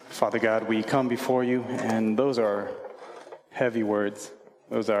Father God, we come before you, and those are heavy words.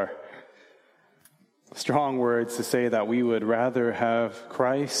 Those are strong words to say that we would rather have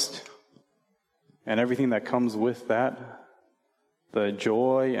Christ and everything that comes with that, the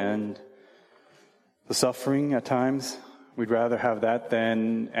joy and the suffering at times. We'd rather have that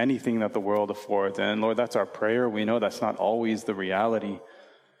than anything that the world affords. And Lord, that's our prayer. We know that's not always the reality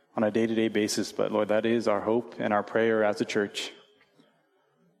on a day-to-day basis, but Lord, that is our hope and our prayer as a church.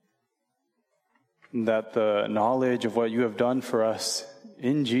 That the knowledge of what you have done for us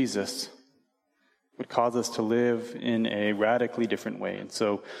in Jesus would cause us to live in a radically different way. And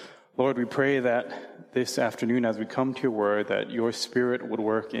so, Lord, we pray that this afternoon as we come to your word, that your Spirit would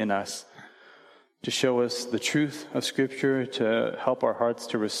work in us to show us the truth of Scripture, to help our hearts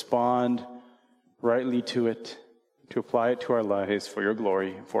to respond rightly to it, to apply it to our lives for your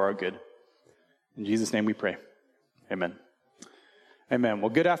glory and for our good. In Jesus' name we pray. Amen. Amen. Well,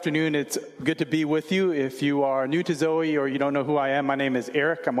 good afternoon. It's good to be with you. If you are new to Zoe or you don't know who I am, my name is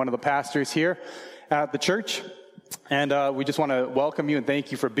Eric. I'm one of the pastors here at the church. And we just want to welcome you and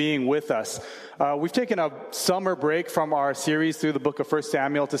thank you for being with us. We've taken a summer break from our series through the book of 1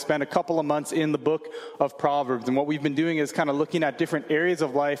 Samuel to spend a couple of months in the book of Proverbs. And what we've been doing is kind of looking at different areas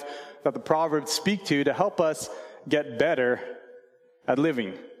of life that the Proverbs speak to help us get better at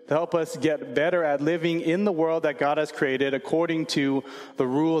living. To help us get better at living in the world that God has created according to the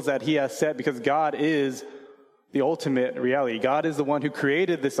rules that he has set, because God is the ultimate reality. God is the one who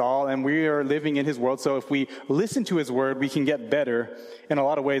created this all, and we are living in his world. So if we listen to his word, we can get better in a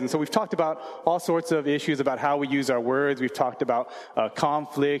lot of ways. And so we've talked about all sorts of issues about how we use our words. We've talked about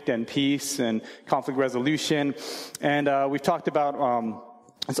conflict and peace and conflict resolution. And we've talked about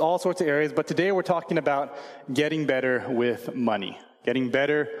it's all sorts of areas. But today we're talking about getting better with money. Getting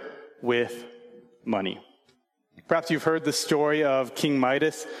better with money. Perhaps you've heard the story of King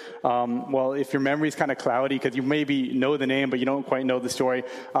Midas. Well, if your memory is kind of cloudy because you maybe know the name but you don't quite know the story,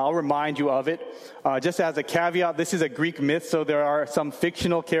 I'll remind you of it. Just as a caveat, this is a Greek myth, so there are some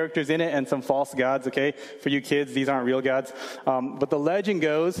fictional characters in it and some false gods, okay? For you kids, these aren't real gods. But the legend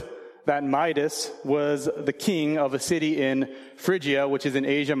goes that Midas was the king of a city in Phrygia, which is in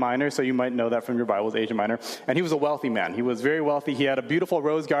Asia Minor, so you might know that from your Bibles, Asia Minor. And he was a wealthy man. He was very wealthy. He had a beautiful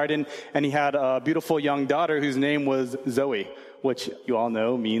rose garden, and he had a beautiful young daughter whose name was Zoe, which you all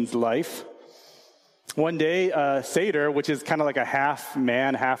know means life. One day, a satyr, which is kind of like a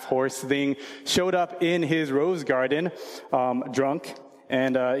half-man, half-horse thing, showed up in his rose garden, drunk,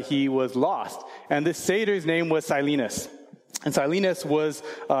 and he was lost. And this satyr's name was Silenus. And Silenus was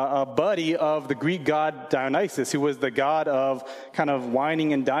a buddy of the Greek god Dionysus, who was the god of kind of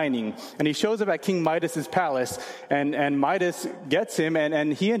wining and dining. And he shows up at King Midas's palace, and Midas gets him,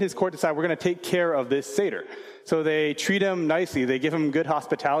 and he and his court decide, we're going to take care of this satyr. So they treat him nicely. They give him good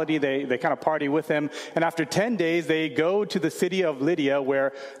hospitality. They kind of party with him. And after 10 days, they go to the city of Lydia,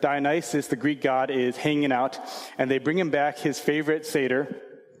 where Dionysus, the Greek god, is hanging out. And they bring him back his favorite satyr.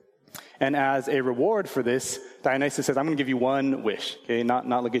 And as a reward for this, Dionysus says, I'm going to give you one wish. Okay, not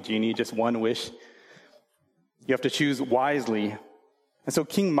like a genie, just one wish. You have to choose wisely. And so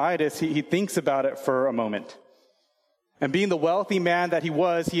King Midas, he thinks about it for a moment. And being the wealthy man that he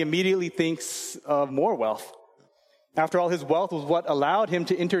was, he immediately thinks of more wealth. After all, his wealth was what allowed him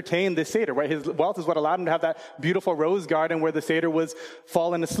to entertain this satyr, right? His wealth is what allowed him to have that beautiful rose garden where the satyr was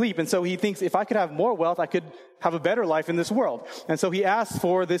falling asleep. And so he thinks, if I could have more wealth, I could have a better life in this world. And so he asks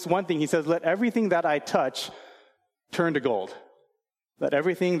for this one thing. He says, let everything that I touch turn to gold. Let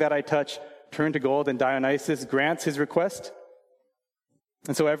everything that I touch turn to gold. And Dionysus grants his request.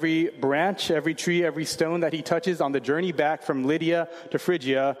 And so every branch, every tree, every stone that he touches on the journey back from Lydia to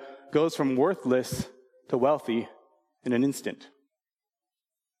Phrygia goes from worthless to wealthy in an instant.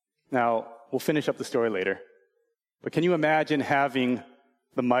 Now, we'll finish up the story later. But can you imagine having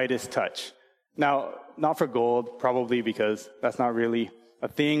the Midas touch? Now, not for gold, probably, because that's not really a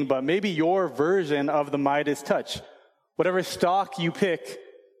thing, but maybe your version of the Midas touch. Whatever stock you pick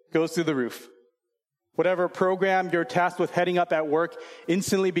goes through the roof. Whatever program you're tasked with heading up at work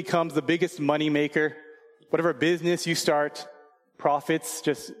instantly becomes the biggest money maker. Whatever business you start, profits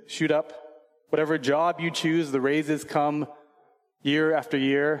just shoot up. Whatever job you choose, the raises come year after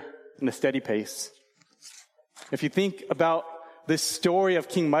year in a steady pace. If you think about this story of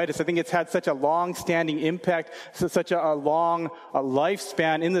King Midas, I think it's had such a long-standing impact, such a long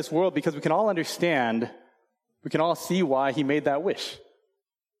lifespan in this world, because we can all understand, we can all see why he made that wish.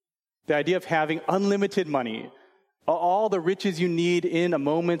 The idea of having unlimited money, all the riches you need in a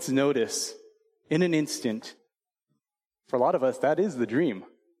moment's notice, in an instant. For a lot of us, that is the dream.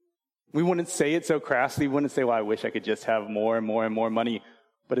 We wouldn't say it so crassly. We wouldn't say, well, I wish I could just have more and more and more money.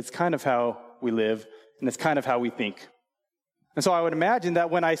 but it's kind of how we live, and it's kind of how we think. And so I would imagine that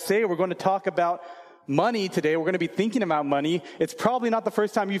when I say we're going to talk about money today, we're going to be thinking about money, it's probably not the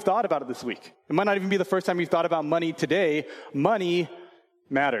first time you've thought about it this week. It might not even be the first time you've thought about money today. Money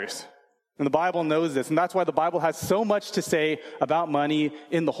matters. And the Bible knows this, and that's why the Bible has so much to say about money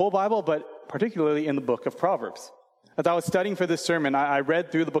in the whole Bible, but particularly in the book of Proverbs. As I was studying for this sermon, I read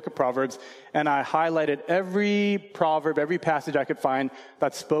through the book of Proverbs, and I highlighted every proverb, every passage I could find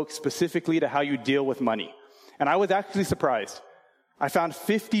that spoke specifically to how you deal with money. And I was actually surprised. I found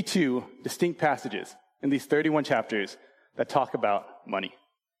 52 distinct passages in these 31 chapters that talk about money.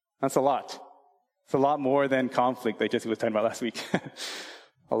 That's a lot. It's a lot more than conflict that Jesse was talking about last week.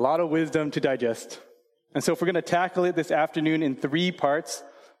 A lot of wisdom to digest. And so if we're going to tackle it this afternoon in 3 parts,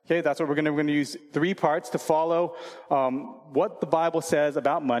 okay, that's what we're going to use 3 parts to follow what the Bible says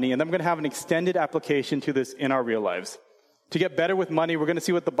about money, and then we're going to have an extended application to this in our real lives. To get better with money, we're going to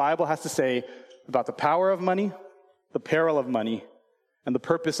see what the Bible has to say about the power of money, the peril of money, and the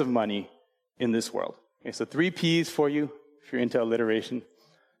purpose of money in this world. Okay, so 3 P's for you, if you're into alliteration.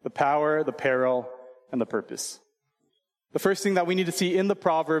 The power, the peril, and the purpose. The first thing that we need to see in the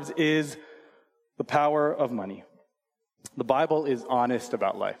Proverbs is the power of money. The Bible is honest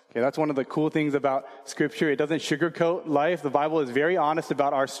about life. Okay, that's one of the cool things about Scripture. It doesn't sugarcoat life. The Bible is very honest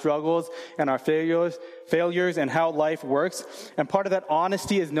about our struggles and our failures and how life works. And part of that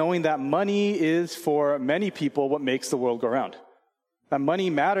honesty is knowing that money is, for many people, what makes the world go round. That money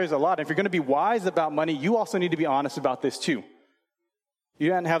matters a lot. If you're going to be wise about money, you also need to be honest about this too. You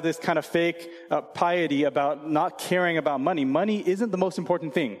can't have this kind of fake piety about not caring about money. Money isn't the most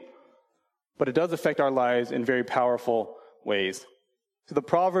important thing, but it does affect our lives in very powerful ways. So the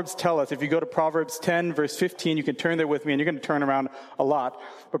Proverbs tell us, if you go to Proverbs 10, verse 15, you can turn there with me, and you're going to turn around a lot.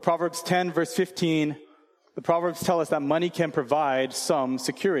 But Proverbs 10, verse 15, the Proverbs tell us that money can provide some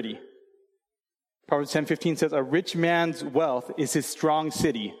security. Proverbs 10:15 says, "A rich man's wealth is his strong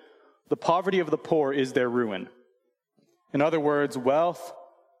city. The poverty of the poor is their ruin." In other words, wealth,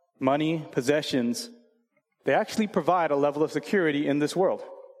 money, possessions, they actually provide a level of security in this world.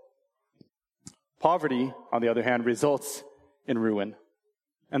 Poverty, on the other hand, results in ruin.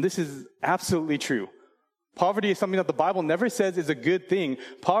 And this is absolutely true. Poverty is something that the Bible never says is a good thing.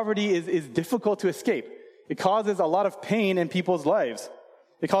 Poverty is difficult to escape. It causes a lot of pain in people's lives.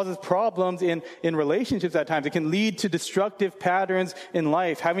 It causes problems in relationships at times. It can lead to destructive patterns in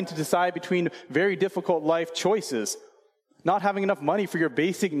life, having to decide between very difficult life choices. Not having enough money for your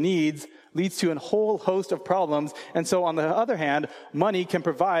basic needs leads to a whole host of problems. And so, on the other hand, money can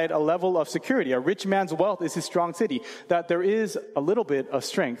provide a level of security. A rich man's wealth is his strong city. That there is a little bit of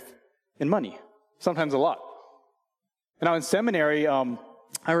strength in money, sometimes a lot. And now in seminary,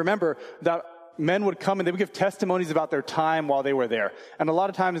 I remember that men would come and they would give testimonies about their time while they were there. And a lot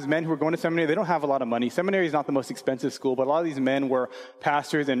of times men who are going to seminary, they don't have a lot of money. Seminary is not the most expensive school, but a lot of these men were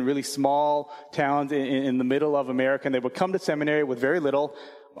pastors in really small towns in the middle of America, and they would come to seminary with very little,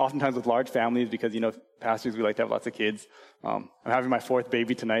 oftentimes with large families, because, pastors, we like to have lots of kids. I'm having my 4th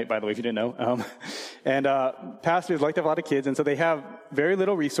baby tonight, by the way, if you didn't know. Pastors like to have a lot of kids, and so they have very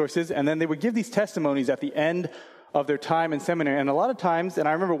little resources, and then they would give these testimonies at the end of their time in seminary. And a lot of times, and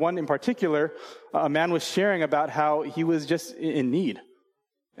I remember one in particular, a man was sharing about how he was just in need.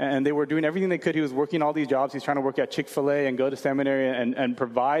 And they were doing everything they could. He was working all these jobs. He's trying to work at Chick-fil-A and go to seminary and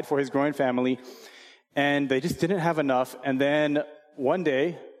provide for his growing family. And they just didn't have enough. And then one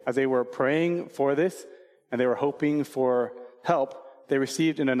day, as they were praying for this, and they were hoping for help, they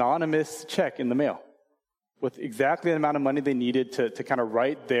received an anonymous check in the mail with exactly the amount of money they needed to kind of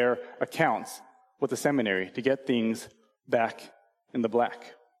write their accounts with the seminary to get things back in the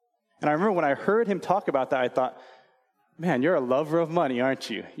black. And I remember when I heard him talk about that, I thought, man, you're a lover of money, aren't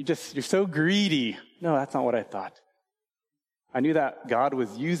you? You're so greedy. No, that's not what I thought. I knew that God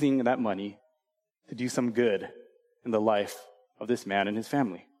was using that money to do some good in the life of this man and his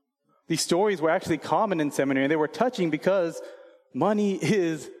family. These stories were actually common in seminary, and they were touching because money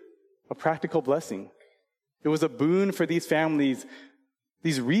is a practical blessing. It was a boon for these families.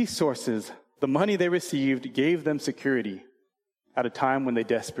 These resources, the money they received, gave them security at a time when they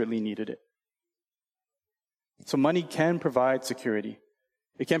desperately needed it. So money can provide security.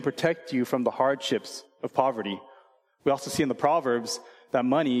 It can protect you from the hardships of poverty. We also see in the Proverbs that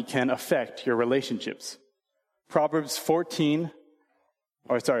money can affect your relationships. Proverbs 19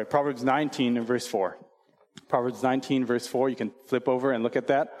 and verse 4. Proverbs 19, verse 4, you can flip over and look at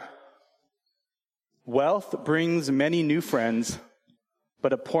that. Wealth brings many new friends,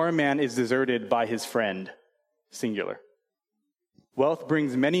 but a poor man is deserted by his friend, singular. Wealth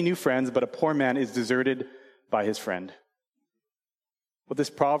brings many new friends, but a poor man is deserted by his friend. What this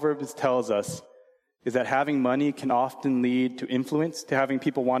proverb tells us is that having money can often lead to influence, to having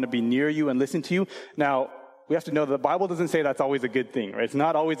people want to be near you and listen to you. Now, we have to know that the Bible doesn't say that's always a good thing, right? It's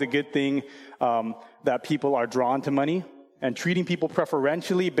not always a good thing that people are drawn to money. And treating people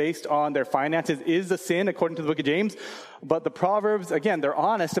preferentially based on their finances is a sin, according to the book of James. But the Proverbs, again, they're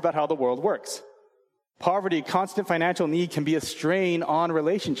honest about how the world works. Poverty, constant financial need can be a strain on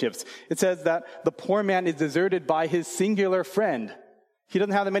relationships. It says that the poor man is deserted by his singular friend. He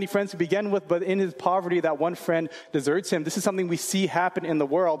doesn't have that many friends to begin with, but in his poverty, that one friend deserts him. This is something we see happen in the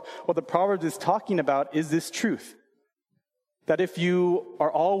world. What the Proverbs is talking about is this truth. That if you are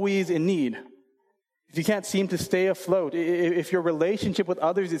always in need, if you can't seem to stay afloat, if your relationship with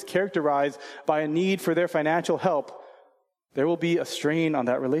others is characterized by a need for their financial help, there will be a strain on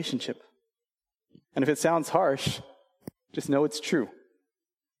that relationship. And if it sounds harsh, just know it's true.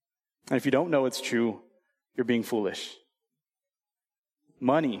 And if you don't know it's true, you're being foolish.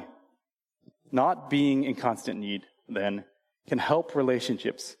 Money, not being in constant need, then, can help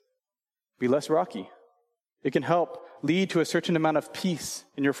relationships be less rocky. It can help lead to a certain amount of peace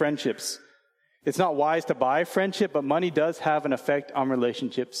in your friendships. It's not wise to buy friendship, but money does have an effect on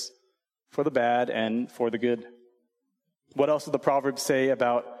relationships for the bad and for the good. What else does the Proverbs say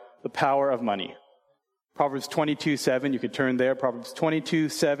about the power of money? Proverbs 22:7, you could turn there. Proverbs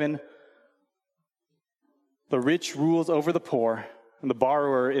 22:7. The rich rules over the poor, and the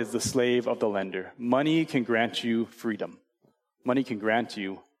borrower is the slave of the lender. Money can grant you freedom. Money can grant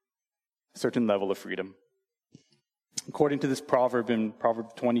you a certain level of freedom. According to this proverb in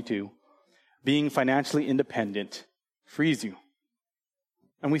Proverbs 22, being financially independent frees you.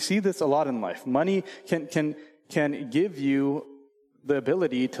 And we see this a lot in life. Money can give you the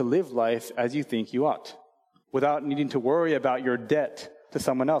ability to live life as you think you ought, without needing to worry about your debt to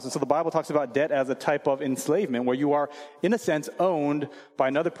someone else. And so the Bible talks about debt as a type of enslavement, where you are, in a sense, owned by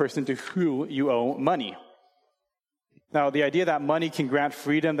another person to who you owe money. Now, the idea that money can grant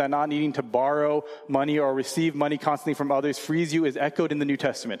freedom, that not needing to borrow money or receive money constantly from others frees you, is echoed in the New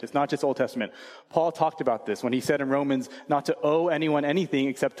Testament. It's not just Old Testament. Paul talked about this when he said in Romans not to owe anyone anything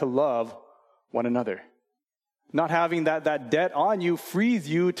except to love one another. Not having that debt on you frees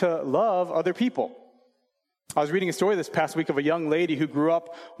you to love other people. I was reading a story this past week of a young lady who grew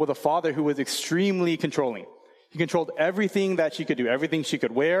up with a father who was extremely controlling. He controlled everything that she could do, everything she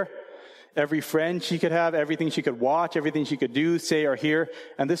could wear, every friend she could have, everything she could watch, everything she could do, say, or hear.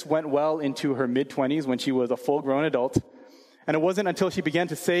 And this went well into her mid-20s when she was a full-grown adult. And it wasn't until she began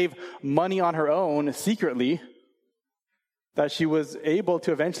to save money on her own secretly that she was able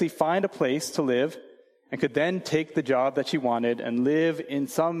to eventually find a place to live and could then take the job that she wanted and live in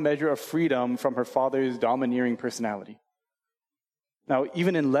some measure of freedom from her father's domineering personality. Now,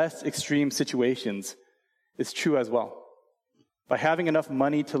 even in less extreme situations, it's true as well. By having enough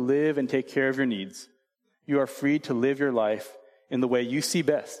money to live and take care of your needs, you are free to live your life in the way you see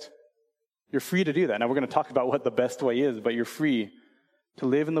best. You're free to do that. Now, we're going to talk about what the best way is, but you're free to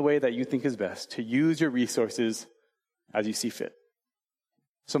live in the way that you think is best, to use your resources as you see fit.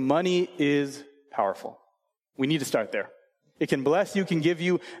 So money is powerful. We need to start there. It can bless you, can give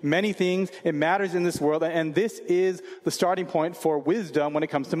you many things. It matters in this world, and this is the starting point for wisdom when it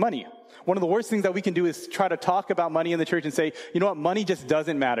comes to money. One of the worst things that we can do is try to talk about money in the church and say, you know what, money just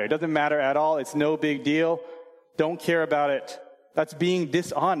doesn't matter. It doesn't matter at all. It's no big deal. Don't care about it. That's being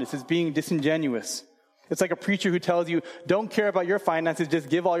dishonest. It's being disingenuous. It's like a preacher who tells you, don't care about your finances, just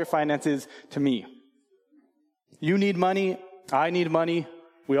give all your finances to me. You need money. I need money.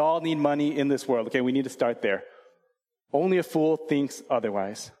 We all need money in this world. Okay, we need to start there. Only a fool thinks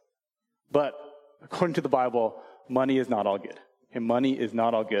otherwise. But according to the Bible, money is not all good. And money is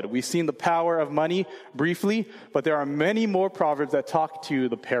not all good. We've seen the power of money briefly, but there are many more proverbs that talk to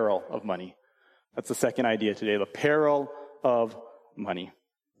the peril of money. That's the second idea today, the peril of money.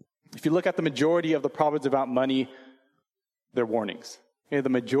 If you look at the majority of the proverbs about money, they're warnings. Okay, the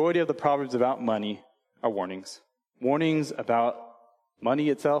majority of the proverbs about money are warnings. Warnings about money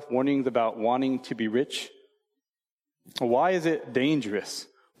itself, warnings about wanting to be rich. Why is it dangerous?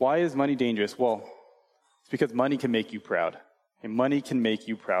 Why is money dangerous? Well, it's because money can make you proud. And money can make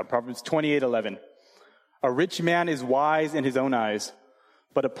you proud. Proverbs 28:11. A rich man is wise in his own eyes,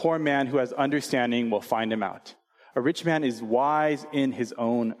 but a poor man who has understanding will find him out. A rich man is wise in his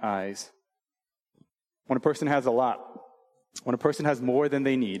own eyes. When a person has a lot, when a person has more than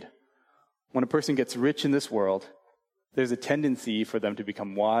they need, when a person gets rich in this world, there's a tendency for them to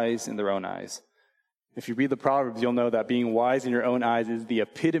become wise in their own eyes. If you read the Proverbs, you'll know that being wise in your own eyes is the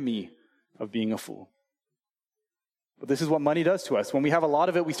epitome of being a fool. But this is what money does to us. When we have a lot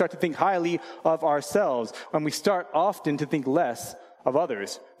of it, we start to think highly of ourselves. When we start often to think less of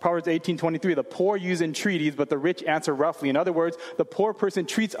others. Proverbs 18:23, the poor use entreaties, but the rich answer roughly. In other words, the poor person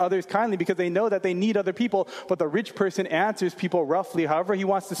treats others kindly because they know that they need other people, but the rich person answers people roughly, however he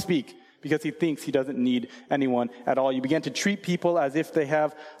wants to speak, because he thinks he doesn't need anyone at all. You begin to treat people as if they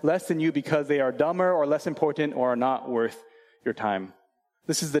have less than you because they are dumber or less important or are not worth your time.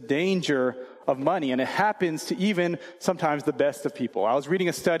 This is the danger of money, and it happens to even sometimes the best of people. I was reading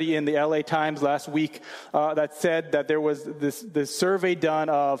a study in the LA Times last week that said that there was this survey done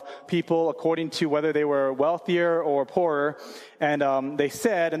of people according to whether they were wealthier or poorer, and they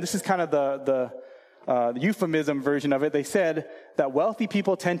said, and this is kind of the euphemism version of it, they said that wealthy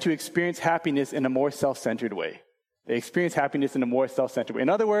people tend to experience happiness in a more self-centered way. They experience happiness in a more self-centered way. In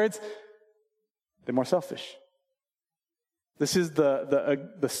other words, they're more selfish. This is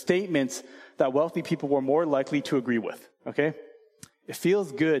the statements that wealthy people were more likely to agree with, okay? It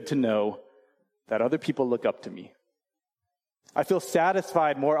feels good to know that other people look up to me. I feel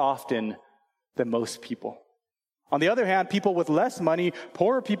satisfied more often than most people. On the other hand, people with less money,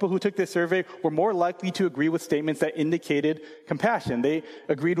 poorer people who took this survey, were more likely to agree with statements that indicated compassion. They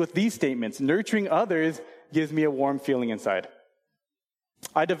agreed with these statements. Nurturing others gives me a warm feeling inside.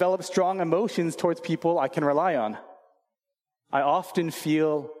 I develop strong emotions towards people I can rely on. I often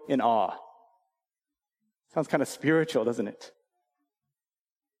feel in awe. Sounds kind of spiritual, doesn't it?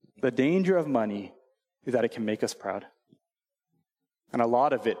 The danger of money is that it can make us proud. And a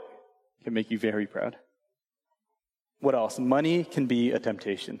lot of it can make you very proud. What else? Money can be a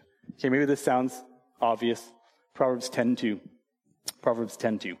temptation. Okay, maybe this sounds obvious. Proverbs 10:2. Proverbs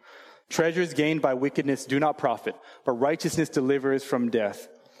 10:2. Treasures gained by wickedness do not profit, but righteousness delivers from death.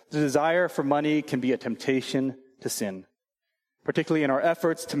 The desire for money can be a temptation to sin, particularly in our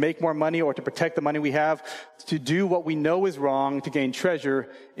efforts to make more money or to protect the money we have, to do what we know is wrong, to gain treasure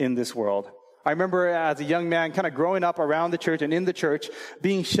in this world. I remember as a young man kind of growing up around the church and in the church,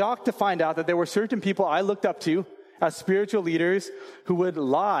 being shocked to find out that there were certain people I looked up to as spiritual leaders who would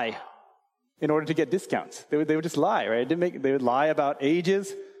lie in order to get discounts. They would just lie, right? They would lie about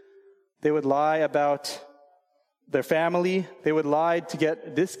ages. They would lie about their family. They would lie to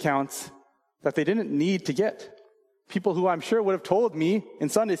get discounts that they didn't need to get. People who I'm sure would have told me in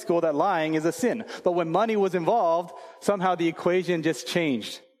Sunday school that lying is a sin. But when money was involved, somehow the equation just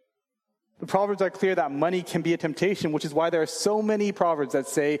changed. The Proverbs are clear that money can be a temptation, which is why there are so many Proverbs that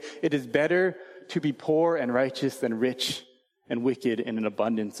say it is better to be poor and righteous than rich and wicked in an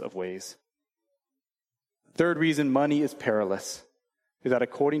abundance of ways. Third reason money is perilous is that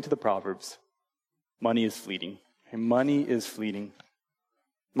according to the Proverbs, money is fleeting. And money is fleeting.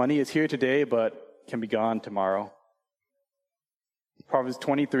 Money is here today, but can be gone tomorrow. Proverbs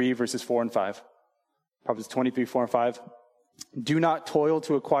 23, verses 4 and 5. Proverbs 23, 4 and 5. Do not toil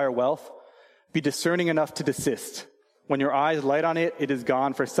to acquire wealth. Be discerning enough to desist. When your eyes light on it, it is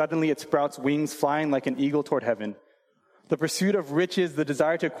gone, for suddenly it sprouts wings, flying like an eagle toward heaven. The pursuit of riches, the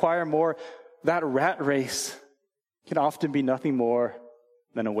desire to acquire more, that rat race can often be nothing more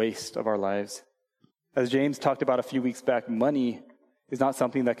than a waste of our lives. As James talked about a few weeks back, money is not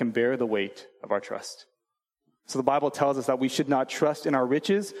something that can bear the weight of our trust. So the Bible tells us that we should not trust in our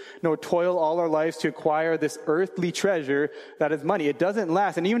riches, nor toil all our lives to acquire this earthly treasure that is money. It doesn't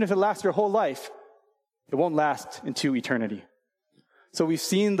last, and even if it lasts your whole life, it won't last into eternity. So we've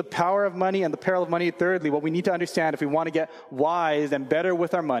seen the power of money and the peril of money. Thirdly, what we need to understand if we want to get wise and better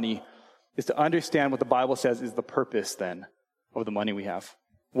with our money is to understand what the Bible says is the purpose then of the money we have.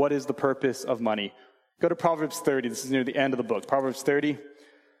 What is the purpose of money? Go to Proverbs 30. This is near the end of the book. Proverbs 30.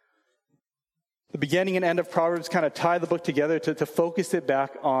 The beginning and end of Proverbs kind of tie the book together to focus it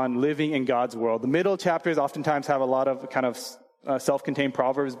back on living in God's world. The middle chapters oftentimes have a lot of kind of self-contained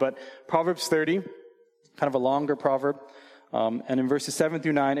proverbs, but Proverbs 30, kind of a longer proverb, and in verses 7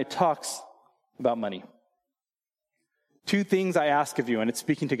 through 9, it talks about money. 2 things I ask of you, and it's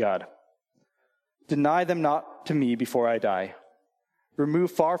speaking to God. Deny them not to me before I die.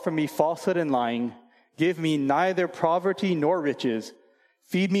 Remove far from me falsehood and lying. Give me neither poverty nor riches.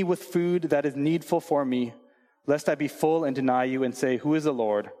 Feed me with food that is needful for me, lest I be full and deny you and say, who is the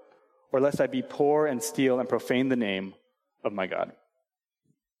Lord? Or lest I be poor and steal and profane the name of my God.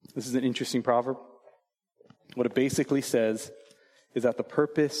 This is an interesting proverb. What it basically says is that the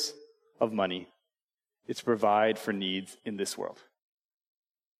purpose of money is to provide for needs in this world.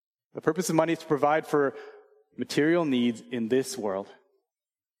 The purpose of money is to provide for material needs in this world.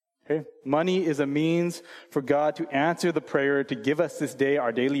 Okay? Money is a means for God to answer the prayer to give us this day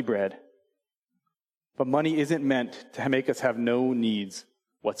our daily bread. But money isn't meant to make us have no needs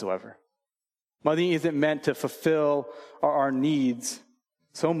whatsoever. Money isn't meant to fulfill our needs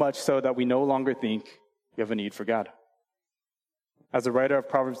so much so that we no longer think we have a need for God. As the writer of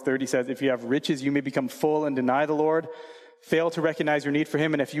Proverbs 30 says, if you have riches, you may become full and deny the Lord, fail to recognize your need for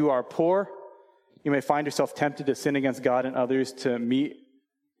him. And if you are poor, you may find yourself tempted to sin against God and others to meet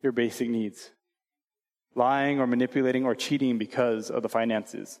your basic needs, lying or manipulating or cheating because of the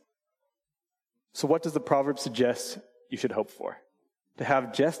finances. So what does the proverb suggest you should hope for? To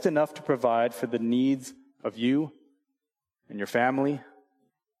have just enough to provide for the needs of you and your family,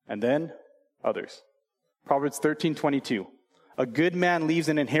 and then others. Proverbs 13:22. A good man leaves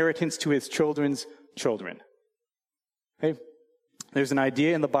an inheritance to his children's children. Okay? There's an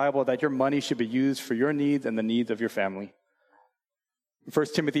idea in the Bible that your money should be used for your needs and the needs of your family. In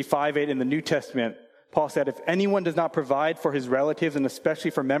 1 Timothy 5:8 in the New Testament, Paul said, if anyone does not provide for his relatives and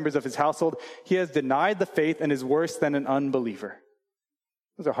especially for members of his household, he has denied the faith and is worse than an unbeliever.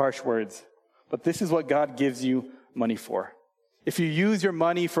 Those are harsh words, but this is what God gives you money for. If you use your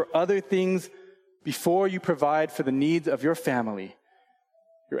money for other things before you provide for the needs of your family,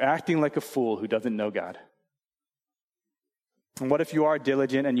 you're acting like a fool who doesn't know God. And what if you are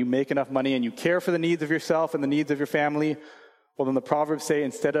diligent and you make enough money and you care for the needs of yourself and the needs of your family? Well, then the Proverbs say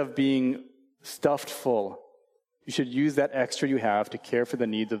instead of being stuffed full, you should use that extra you have to care for the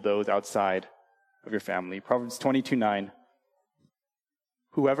needs of those outside of your family. Proverbs 22:9.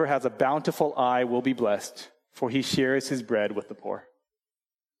 Whoever has a bountiful eye will be blessed, for he shares his bread with the poor.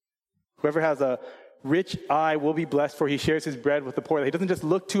 Whoever has a rich eye will be blessed, for he shares his bread with the poor. He doesn't just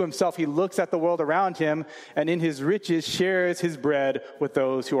look to himself, he looks at the world around him, and in his riches shares his bread with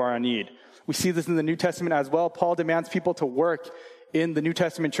those who are in need. We see this in the New Testament as well. Paul demands people to work in the New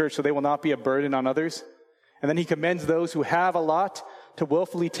Testament church so they will not be a burden on others. And then he commends those who have a lot to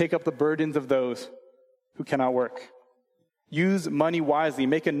willfully take up the burdens of those who cannot work. Use money wisely.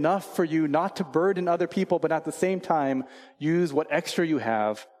 Make enough for you not to burden other people, but at the same time, use what extra you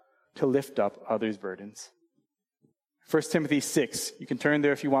have to lift up others' burdens. 1 Timothy 6. You can turn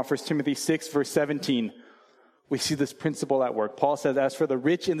there if you want. 1 Timothy 6, verse 17. We see this principle at work. Paul says, as for the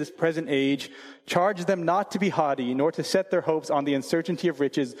rich in this present age, charge them not to be haughty, nor to set their hopes on the uncertainty of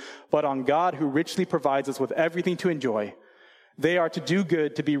riches, but on God who richly provides us with everything to enjoy. They are to do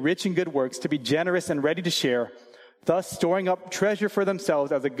good, to be rich in good works, to be generous and ready to share, thus storing up treasure for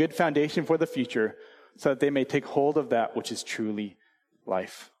themselves as a good foundation for the future, so that they may take hold of that which is truly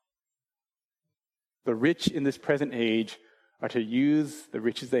life. The rich in this present age are to use the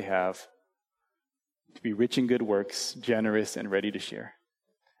riches they have to be rich in good works, generous, and ready to share.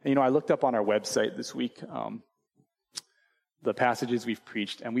 And, I looked up on our website this week the passages we've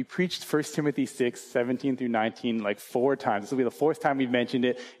preached, and we preached 1 Timothy 6, 17 through 19 like 4 times. This will be the 4th time we've mentioned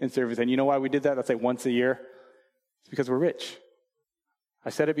it in service. And you know why we did that? That's like once a year. It's because we're rich. I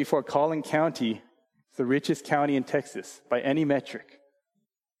said it before, Collin County is the richest county in Texas by any metric.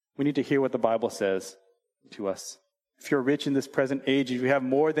 We need to hear what the Bible says to us. If you're rich in this present age, if you have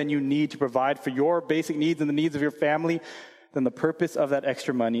more than you need to provide for your basic needs and the needs of your family, then the purpose of that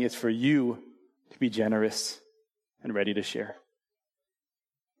extra money is for you to be generous and ready to share.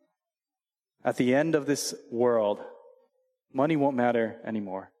 At the end of this world, money won't matter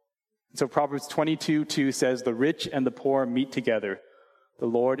anymore. And so Proverbs 22:2 says, the rich and the poor meet together. The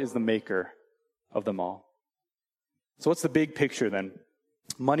Lord is the maker of them all. So what's the big picture then?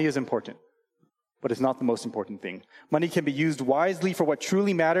 Money is important, but it's not the most important thing. Money can be used wisely for what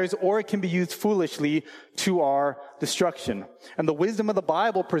truly matters, or it can be used foolishly to our destruction. And the wisdom of the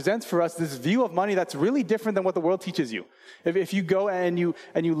Bible presents for us this view of money that's really different than what the world teaches you. If you go and you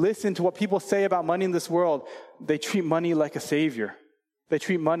listen to what people say about money in this world, they treat money like a savior. They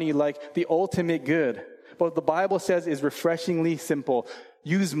treat money like the ultimate good. But what the Bible says is refreshingly simple.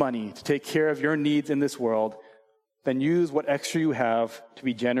 Use money to take care of your needs in this world. Then use what extra you have to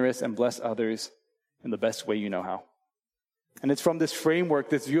be generous and bless others in the best way you know how. And it's from this framework,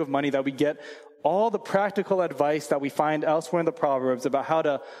 this view of money, that we get all the practical advice that we find elsewhere in the Proverbs about how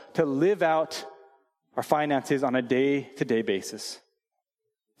to live out our finances on a day-to-day basis.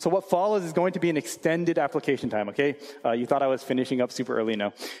 So what follows is going to be an extended application time, okay? You thought I was finishing up super early.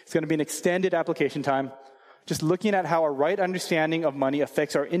 No. It's going to be an extended application time, just looking at how a right understanding of money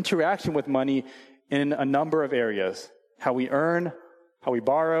affects our interaction with money in a number of areas. How we earn, how we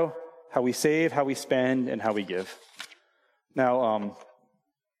borrow, how we save, how we spend, and how we give. Now,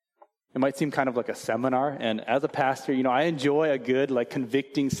 it might seem kind of like a seminar, and as a pastor, I enjoy a good,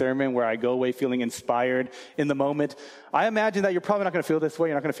 convicting sermon where I go away feeling inspired in the moment. I imagine that you're probably not going to feel this way.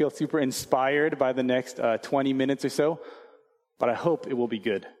 You're not going to feel super inspired by the next 20 minutes or so, but I hope it will be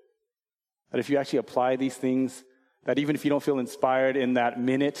good. That if you actually apply these things, that even if you don't feel inspired in that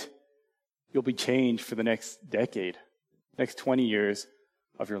minute, you'll be changed for the next decade, next 20 years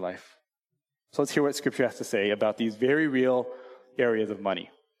of your life. So let's hear what Scripture has to say about these very real areas of money.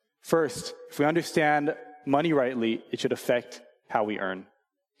 First, if we understand money rightly, it should affect how we earn.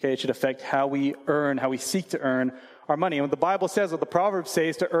 Okay, it should affect how we earn, how we seek to earn our money. And what the Bible says, what the Proverbs say,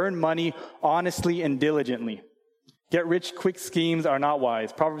 is to earn money honestly and diligently. Get rich quick schemes are not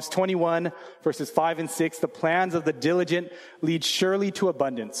wise. Proverbs 21, verses 5 and 6, the plans of the diligent lead surely to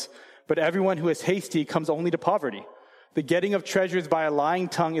abundance, but everyone who is hasty comes only to poverty. The getting of treasures by a lying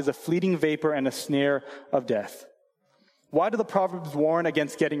tongue is a fleeting vapor and a snare of death. Why do the Proverbs warn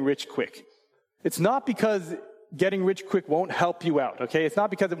against getting rich quick? It's not because getting rich quick won't help you out, okay? It's not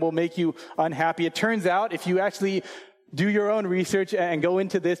because it will make you unhappy. It turns out, if you actually do your own research and go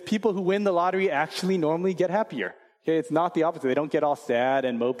into this, people who win the lottery actually normally get happier. Okay, it's not the opposite. They don't get all sad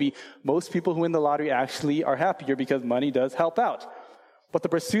and mopey. Most people who win the lottery actually are happier because money does help out. But the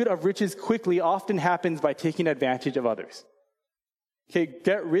pursuit of riches quickly often happens by taking advantage of others. Okay,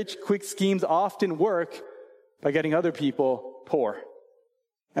 get rich quick schemes often work by getting other people poor.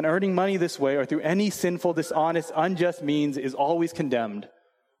 And earning money this way or through any sinful, dishonest, unjust means is always condemned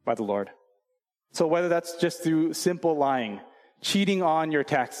by the Lord. So whether that's just through simple lying, cheating on your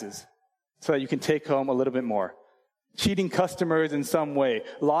taxes so that you can take home a little bit more, cheating customers in some way,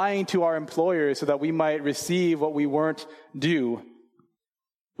 lying to our employers so that we might receive what we weren't due,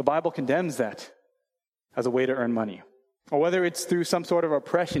 the Bible condemns that as a way to earn money. Or whether it's through some sort of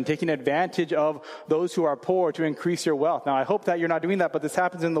oppression, taking advantage of those who are poor to increase your wealth. Now, I hope that you're not doing that, but this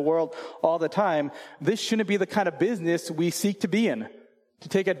happens in the world all the time. This shouldn't be the kind of business we seek to be in, to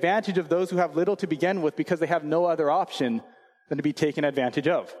take advantage of those who have little to begin with because they have no other option than to be taken advantage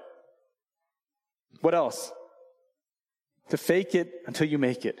of. What else? To fake it until you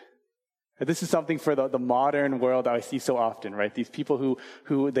make it. This is something for the modern world that I see so often, right? These people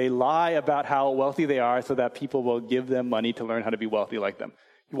who they lie about how wealthy they are so that people will give them money to learn how to be wealthy like them.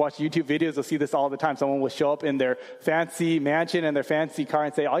 You watch YouTube videos, you'll see this all the time. Someone will show up in their fancy mansion and their fancy car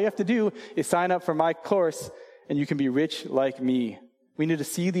and say, all you have to do is sign up for my course and you can be rich like me. We need to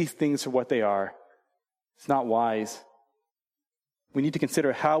see these things for what they are. It's not wise. We need to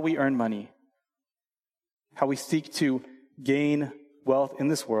consider how we earn money, how we seek to gain wealth in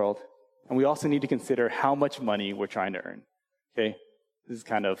this world. And we also need to consider how much money we're trying to earn. Okay? This is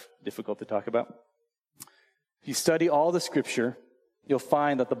kind of difficult to talk about. If you study all the scripture, you'll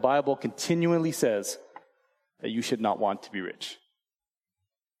find that the Bible continually says that you should not want to be rich.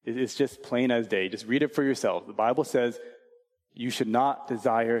 It's just plain as day. Just read it for yourself. The Bible says you should not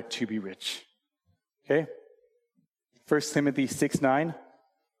desire to be rich. Okay? 1 Timothy 6:9,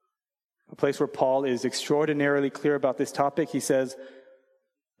 a place where Paul is extraordinarily clear about this topic. He says,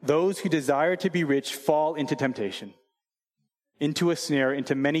 those who desire to be rich fall into temptation, into a snare,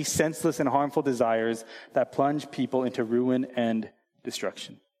 into many senseless and harmful desires that plunge people into ruin and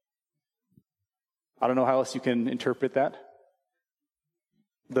destruction. I don't know how else you can interpret that.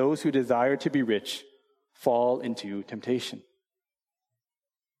 Those who desire to be rich fall into temptation.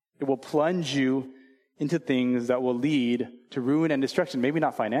 It will plunge you into things that will lead to ruin and destruction, maybe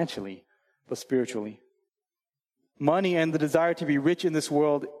not financially, but spiritually. Money and the desire to be rich in this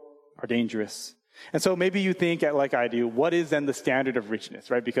world are dangerous. And so maybe you think, like I do, what is then the standard of richness,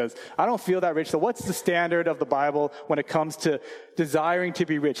 right? Because I don't feel that rich. So what's the standard of the Bible when it comes to desiring to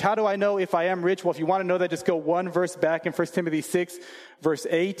be rich? How do I know if I am rich? Well, if you want to know that, just go one verse back in 1 Timothy 6, verse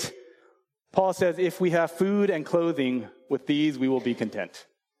 8. Paul says, if we have food and clothing, with these we will be content.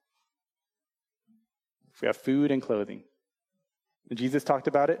 If we have food and clothing. And Jesus talked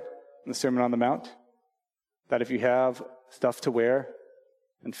about it in the Sermon on the Mount, that if you have stuff to wear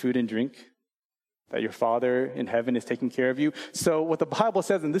and food and drink, that your Father in heaven is taking care of you. So what the Bible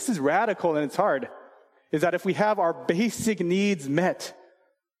says, and this is radical and it's hard, is that if we have our basic needs met,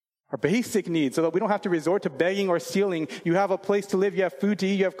 our basic needs, so that we don't have to resort to begging or stealing, you have a place to live, you have food to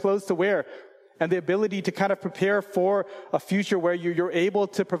eat, you have clothes to wear, and the ability to kind of prepare for a future where you're able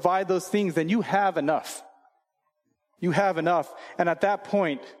to provide those things, then you have enough. You have enough. And at that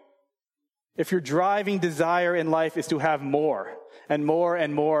point, if your driving desire in life is to have more and more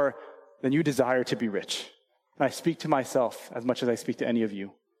and more, then you desire to be rich. And I speak to myself as much as I speak to any of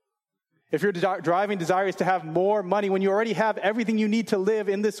you. If your driving desire is to have more money when you already have everything you need to live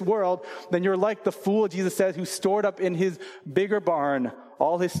in this world, then you're like the fool, Jesus says, who stored up in his bigger barn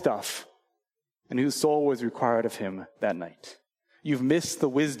all his stuff and whose soul was required of him that night. You've missed the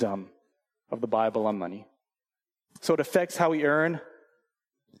wisdom of the Bible on money. So it affects how we earn,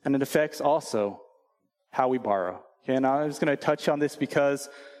 and it affects also how we borrow. Okay, and I'm just going to touch on this because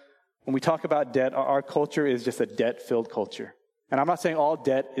when we talk about debt, our culture is just a debt-filled culture. And I'm not saying all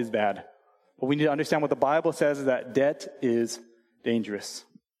debt is bad. But we need to understand what the Bible says is that debt is dangerous.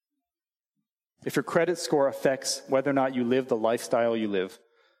 If your credit score affects whether or not you live the lifestyle you live,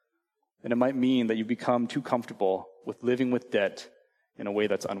 then it might mean that you become too comfortable with living with debt in a way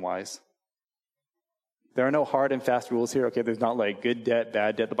that's unwise. There are no hard and fast rules here, okay? There's not like good debt,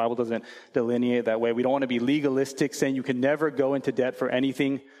 bad debt. The Bible doesn't delineate that way. We don't want to be legalistic, saying you can never go into debt for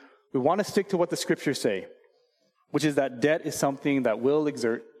anything. We want to stick to what the scriptures say, which is that debt is something that will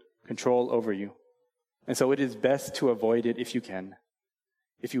exert control over you. And so it is best to avoid it if you can,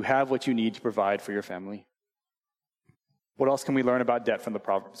 if you have what you need to provide for your family. What else can we learn about debt from the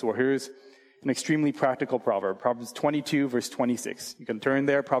Proverbs? Well, here's an extremely practical proverb, Proverbs 22, verse 26. You can turn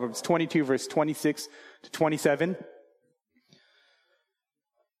there, Proverbs 22, verse 26 to 27. It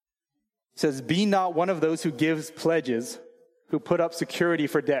says, "Be not one of those who gives pledges, who put up security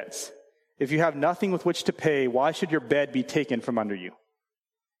for debts. If you have nothing with which to pay, why should your bed be taken from under you?"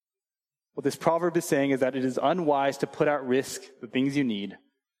 What this proverb is saying is that it is unwise to put at risk the things you need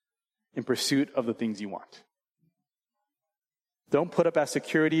in pursuit of the things you want. Don't put up as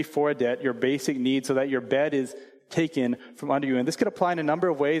security for a debt your basic needs so that your bed is taken from under you. And this could apply in a number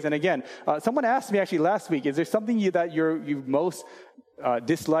of ways. And again, someone asked me actually last week, is there something that you most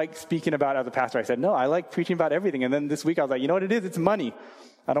dislike speaking about as a pastor? I said, no, I like preaching about everything. And then this week I was like, you know what it is? It's money.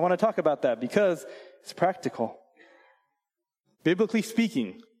 I don't want to talk about that because it's practical. Biblically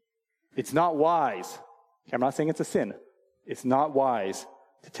speaking, it's not wise. Okay, I'm not saying it's a sin. It's not wise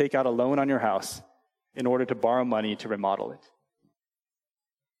to take out a loan on your house in order to borrow money to remodel it.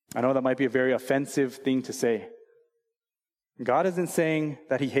 I know that might be a very offensive thing to say. God isn't saying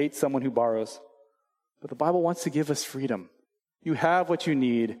that he hates someone who borrows, but the Bible wants to give us freedom. You have what you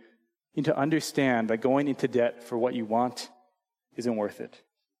need. You need to understand that going into debt for what you want isn't worth it.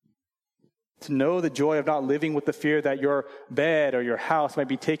 To know the joy of not living with the fear that your bed or your house might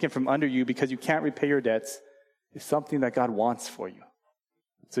be taken from under you because you can't repay your debts is something that God wants for you.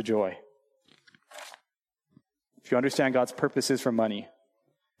 It's a joy. If you understand God's purposes for money,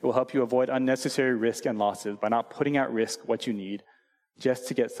 it will help you avoid unnecessary risk and losses by not putting at risk what you need just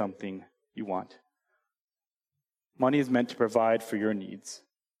to get something you want. Money is meant to provide for your needs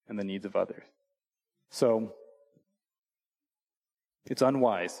and the needs of others. So, it's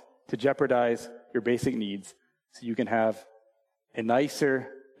unwise to jeopardize your basic needs so you can have a nicer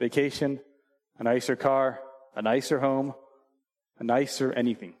vacation, a nicer car, a nicer home, a nicer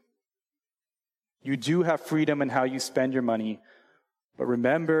anything. You do have freedom in how you spend your money, but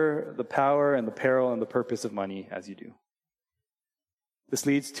remember the power and the peril and the purpose of money as you do. This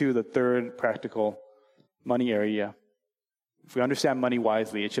leads to the third practical money area. If we understand money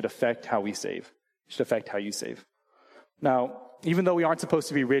wisely, it should affect how we save. It should affect how you save. Now, even though we aren't supposed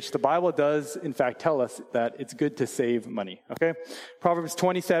to be rich, the Bible does, in fact, tell us that it's good to save money, okay? Proverbs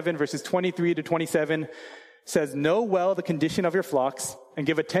 27, verses 23 to 27 says, "Know well the condition of your flocks and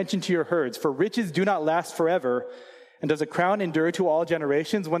give attention to your herds, for riches do not last forever. And does a crown endure to all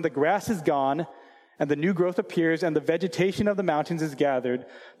generations? When the grass is gone and the new growth appears and the vegetation of the mountains is gathered,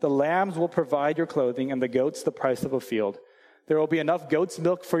 the lambs will provide your clothing and the goats the price of a field. There will be enough goat's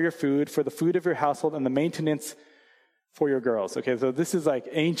milk for your food, for the food of your household and the maintenance for your girls." Okay, so this is like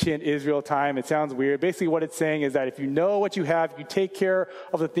ancient Israel time. It sounds weird. Basically what it's saying is that if you know what you have, you take care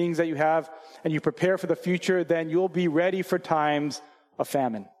of the things that you have, and you prepare for the future, then you'll be ready for times of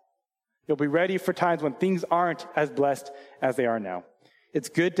famine. You'll be ready for times when things aren't as blessed as they are now. It's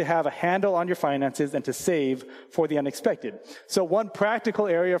good to have a handle on your finances and to save for the unexpected. So one practical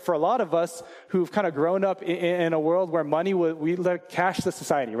area for a lot of us who've kind of grown up in a world where money, we let cashless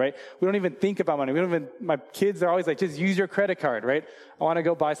society, right? We don't even think about money. My kids are always like, just use your credit card, right? I want to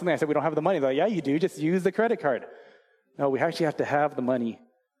go buy something. I said, we don't have the money. They're like, yeah, you do. Just use the credit card. No, we actually have to have the money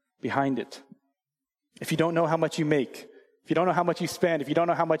behind it. If you don't know how much you make, if you don't know how much you spend, if you don't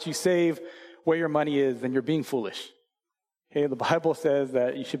know how much you save, where your money is, then you're being foolish. Okay, the Bible says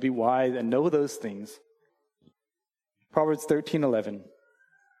that you should be wise and know those things. Proverbs 13:11.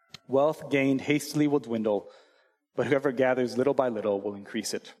 "Wealth gained hastily will dwindle, but whoever gathers little by little will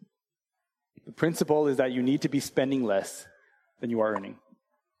increase it." The principle is that you need to be spending less than you are earning.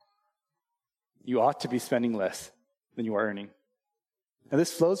 You ought to be spending less than you are earning. And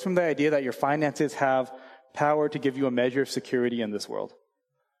this flows from the idea that your finances have power to give you a measure of security in this world.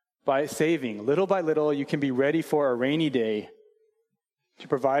 By saving little by little, you can be ready for a rainy day to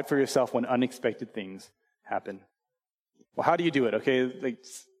provide for yourself when unexpected things happen. Well, how do you do it? Okay,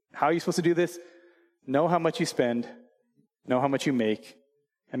 how are you supposed to do this? Know how much you spend, know how much you make,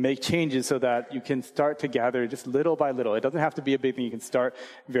 and make changes so that you can start to gather just little by little. It doesn't have to be a big thing. You can start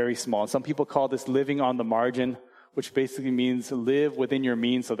very small. Some people call this living on the margin, which basically means live within your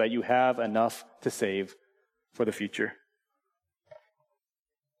means so that you have enough to save for the future.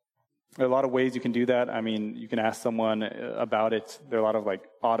 There are a lot of ways you can do that. I mean, you can ask someone about it. There are a lot of like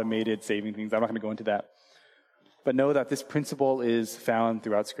automated saving things. I'm not going to go into that. But know that this principle is found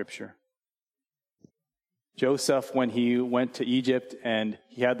throughout Scripture. Joseph, when he went to Egypt and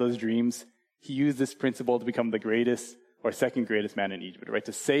he had those dreams, he used this principle to become the greatest or second greatest man in Egypt, right?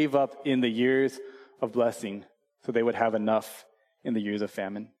 To save up in the years of blessing so they would have enough in the years of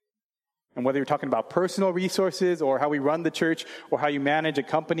famine. And whether you're talking about personal resources or how we run the church or how you manage a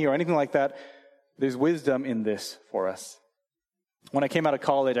company or anything like that, there's wisdom in this for us. When I came out of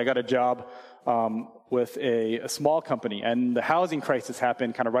college, I got a job with a small company, and the housing crisis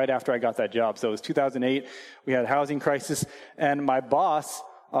happened kind of right after I got that job. So it was 2008. We had a housing crisis, and my boss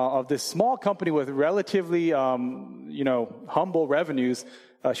of this small company with relatively, humble revenues,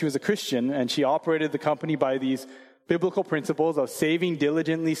 she was a Christian, and she operated the company by these biblical principles of saving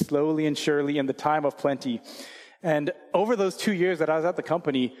diligently, slowly, and surely in the time of plenty. And over those 2 years that I was at the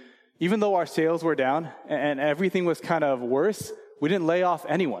company, even though our sales were down and everything was kind of worse, we didn't lay off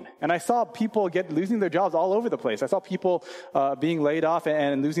anyone. And I saw people losing their jobs all over the place. I saw people being laid off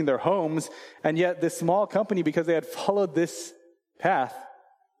and losing their homes. And yet this small company, because they had followed this path,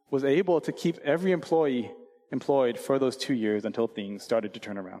 was able to keep every employee employed for those 2 years until things started to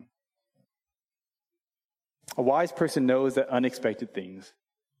turn around. A wise person knows that unexpected things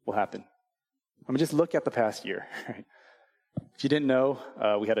will happen. I mean, just look at the past year. If you didn't know,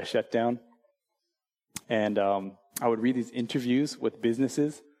 we had a shutdown. And I would read these interviews with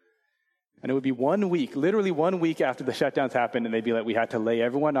businesses. And it would be 1 week, literally 1 week after the shutdowns happened, and they'd be like, we had to lay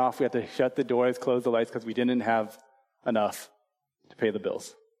everyone off. We had to shut the doors, close the lights, because we didn't have enough to pay the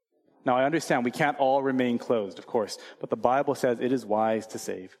bills. Now, I understand we can't all remain closed, of course, but the Bible says it is wise to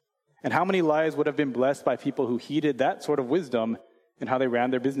save. And how many lives would have been blessed by people who heeded that sort of wisdom in how they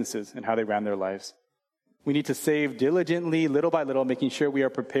ran their businesses and how they ran their lives? We need to save diligently, little by little, making sure we are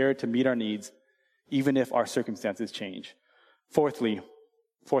prepared to meet our needs, even if our circumstances change. Fourth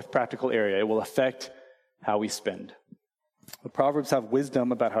practical area, it will affect how we spend. The Proverbs have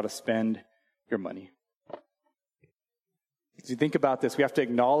wisdom about how to spend your money. As you think about this, we have to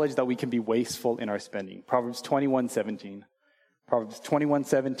acknowledge that we can be wasteful in our spending. Proverbs 21:17. Proverbs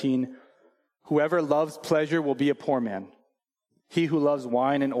 21:17, whoever loves pleasure will be a poor man. He who loves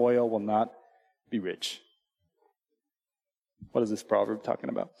wine and oil will not be rich. What is this proverb talking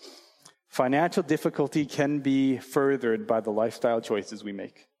about? Financial difficulty can be furthered by the lifestyle choices we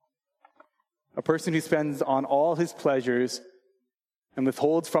make. A person who spends on all his pleasures and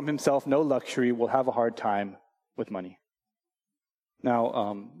withholds from himself no luxury will have a hard time with money. Now,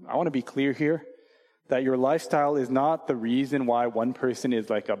 I want to be clear here that your lifestyle is not the reason why one person is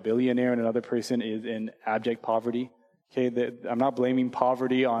like a billionaire and another person is in abject poverty. Okay, I'm not blaming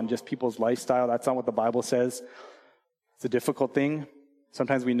poverty on just people's lifestyle. That's not what the Bible says. It's a difficult thing.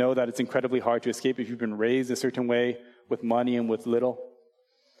 Sometimes we know that it's incredibly hard to escape if you've been raised a certain way with money and with little.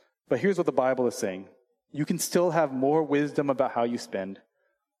 But here's what the Bible is saying. You can still have more wisdom about how you spend,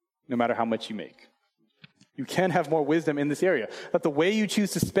 no matter how much you make. You can have more wisdom in this area. That the way you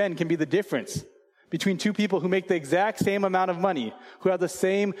choose to spend can be the difference between two people who make the exact same amount of money, who have the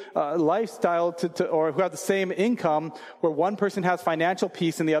same lifestyle or who have the same income, where one person has financial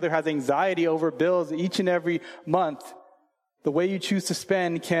peace and the other has anxiety over bills each and every month. The way you choose to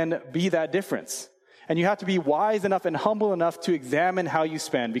spend can be that difference. And you have to be wise enough and humble enough to examine how you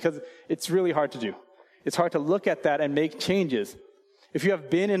spend, because it's really hard to do. It's hard to look at that and make changes. If you have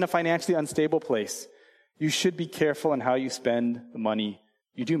been in a financially unstable place, you should be careful in how you spend the money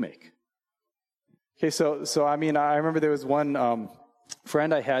you do make. Okay, so I mean, I remember there was one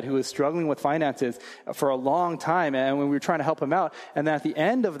friend I had who was struggling with finances for a long time, and when we were trying to help him out, and then at the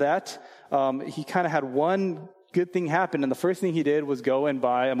end of that, he kind of had one good thing happen, and the first thing he did was go and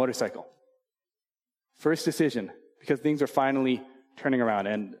buy a motorcycle. First decision, because things are finally turning around,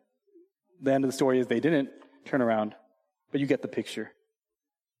 and the end of the story is they didn't turn around, but you get the picture.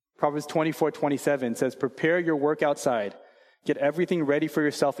 Proverbs 24:27 says, prepare your work outside, get everything ready for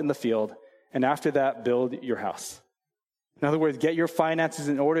yourself in the field, and after that, build your house. In other words, get your finances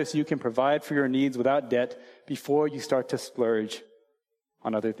in order so you can provide for your needs without debt before you start to splurge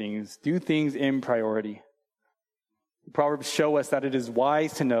on other things. Do things in priority. The Proverbs show us that it is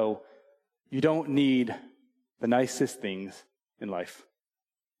wise to know you don't need the nicest things in life.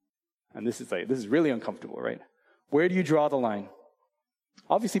 And this is really uncomfortable, right? Where do you draw the line?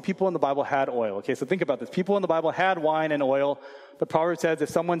 Obviously, people in the Bible had oil. Okay, so think about this. People in the Bible had wine and oil. The proverb says if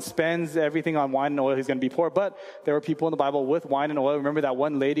someone spends everything on wine and oil, he's going to be poor. But there were people in the Bible with wine and oil. Remember that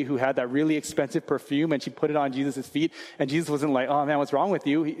one lady who had that really expensive perfume and she put it on Jesus' feet, and Jesus wasn't like, oh man, what's wrong with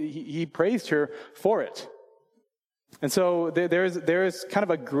you? He praised her for it. And so there's kind of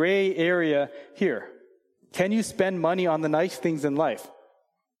a gray area here. Can you spend money on the nice things in life?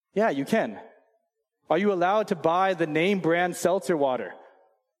 Yeah, you can. Are you allowed to buy the name brand seltzer water?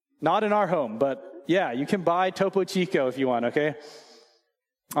 Not in our home, but yeah, you can buy Topo Chico if you want, okay?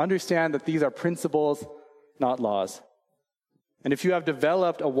 Understand that these are principles, not laws. And if you have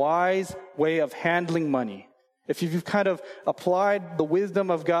developed a wise way of handling money, if you've kind of applied the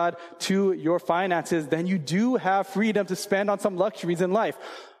wisdom of God to your finances, then you do have freedom to spend on some luxuries in life.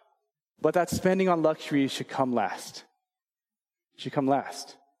 But that spending on luxuries should come last. It should come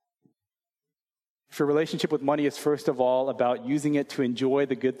last. If your relationship with money is first of all about using it to enjoy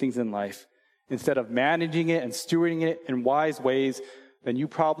the good things in life, instead of managing it and stewarding it in wise ways, then you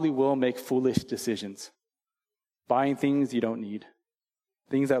probably will make foolish decisions. Buying things you don't need.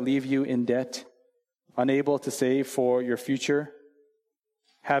 Things that leave you in debt, unable to save for your future.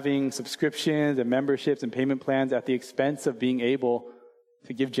 Having subscriptions and memberships and payment plans at the expense of being able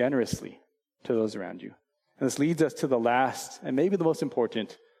to give generously to those around you. And this leads us to the last and maybe the most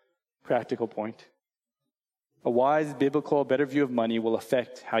important practical point. A wise, biblical, better view of money will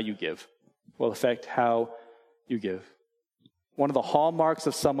affect how you give. Will affect how you give. One of the hallmarks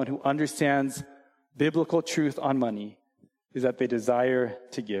of someone who understands biblical truth on money is that they desire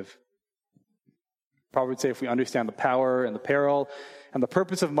to give. Proverbs say if we understand the power and the peril and the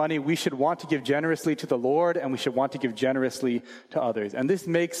purpose of money, we should want to give generously to the Lord and we should want to give generously to others. And this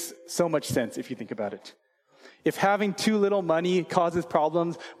makes so much sense if you think about it. If having too little money causes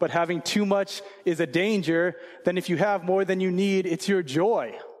problems, but having too much is a danger, then if you have more than you need, it's your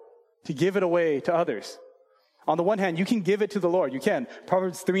joy to give it away to others. On the one hand, you can give it to the Lord. You can.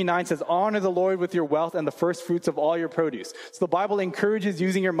 Proverbs 3:9 says, honor the Lord with your wealth and the first fruits of all your produce. So the Bible encourages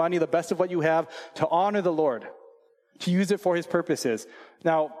using your money, the best of what you have, to honor the Lord, to use it for his purposes.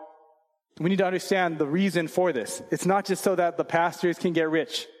 Now, we need to understand the reason for this. It's not just so that the pastors can get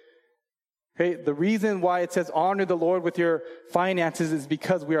rich. Okay? The reason why it says honor the Lord with your finances is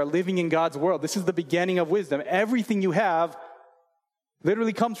because we are living in God's world. This is the beginning of wisdom. Everything you have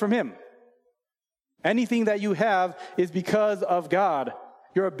literally comes from him. Anything that you have is because of God.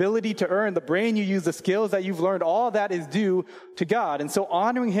 Your ability to earn, the brain you use, the skills that you've learned, all that is due to God. And so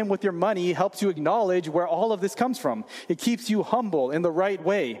honoring him with your money helps you acknowledge where all of this comes from. It keeps you humble in the right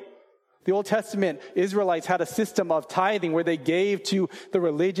way. The Old Testament Israelites had a system of tithing where they gave to the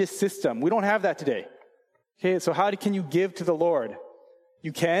religious system. We don't have that today. Okay, so how can you give to the Lord?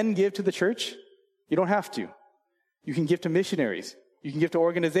 You can give to the church. You don't have to. You can give to missionaries. You can give to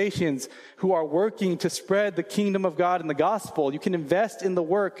organizations who are working to spread the kingdom of God and the gospel. You can invest in the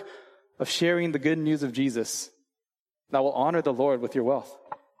work of sharing the good news of Jesus. That will honor the Lord with your wealth.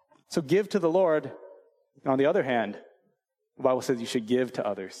 So give to the Lord. And on the other hand, the Bible says you should give to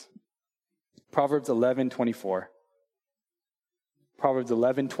others. Proverbs 11:24. Proverbs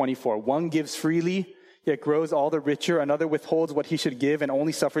 11:24. One gives freely, yet grows all the richer. Another withholds what he should give and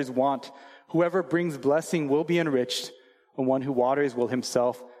only suffers want. Whoever brings blessing will be enriched. And one who waters will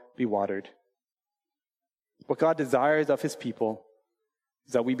himself be watered. What God desires of his people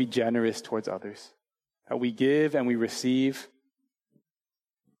is that we be generous towards others. That we give and we receive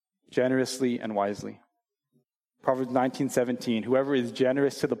generously and wisely. Proverbs 19:17. Whoever is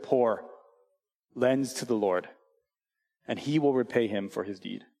generous to the poor lends to the Lord, and he will repay him for his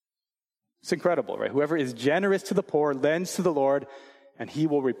deed. It's incredible, right? Whoever is generous to the poor lends to the Lord, and he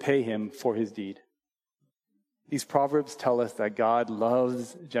will repay him for his deed. These proverbs tell us that God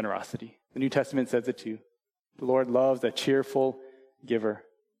loves generosity. The New Testament says it too. The Lord loves a cheerful giver.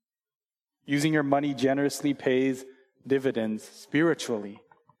 Using your money generously pays dividends spiritually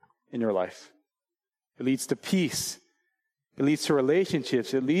in your life. It leads to peace. It leads to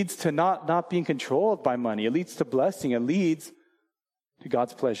relationships. It leads to not being controlled by money. It leads to blessing. It leads to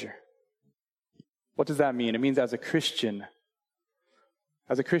God's pleasure. What does that mean? It means as a Christian,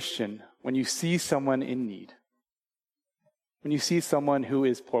 when you see someone in need, when you see someone who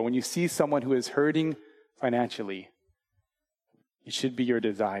is poor, when you see someone who is hurting financially, it should be your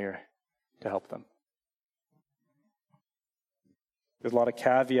desire to help them. There's a lot of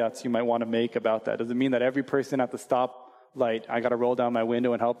caveats you might want to make about that. Does it mean that every person at the stoplight, I got to roll down my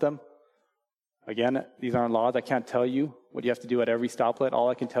window and help them? Again, these aren't laws. I can't tell you what you have to do at every stoplight. All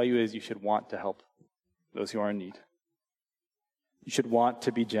I can tell you is you should want to help those who are in need. You should want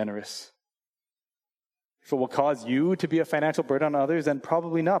to be generous. If it will cause you to be a financial burden on others, then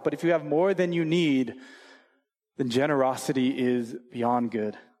probably not. But if you have more than you need, then generosity is beyond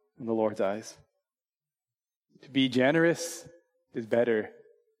good in the Lord's eyes. To be generous is better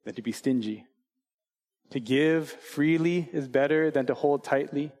than to be stingy. To give freely is better than to hold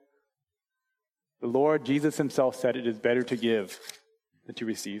tightly. The Lord Jesus himself said it is better to give than to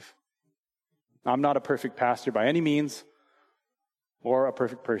receive. I'm not a perfect pastor by any means, or a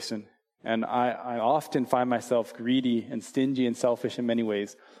perfect person. And I often find myself greedy and stingy and selfish in many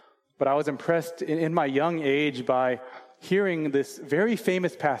ways. But I was impressed in my young age by hearing this very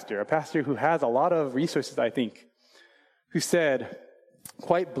famous pastor, a pastor who has a lot of resources, I think, who said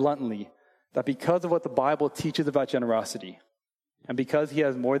quite bluntly that because of what the Bible teaches about generosity, and because he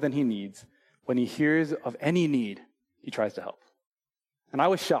has more than he needs, when he hears of any need, he tries to help. And I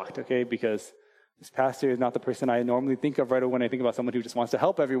was shocked, okay, because this pastor is not the person I normally think of right away when I think about someone who just wants to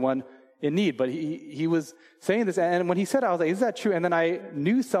help everyone in need. But he was saying this, and when he said it, I was like, is that true? And then I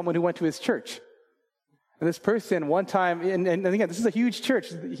knew someone who went to his church. And this person one time, and again, this is a huge church.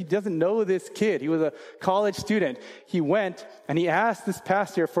 He doesn't know this kid. He was a college student. He went and he asked this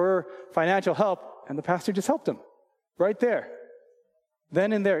pastor for financial help, and the pastor just helped him right there.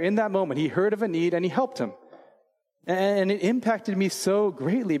 Then and there, in that moment, he heard of a need and he helped him. And it impacted me so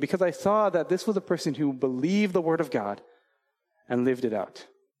greatly because I saw that this was a person who believed the word of God and lived it out.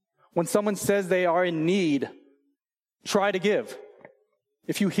 When someone says they are in need, try to give.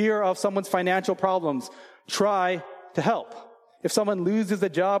 If you hear of someone's financial problems, try to help. If someone loses a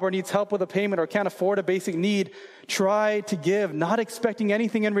job or needs help with a payment or can't afford a basic need, try to give, not expecting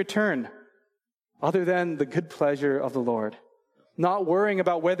anything in return other than the good pleasure of the Lord. Not worrying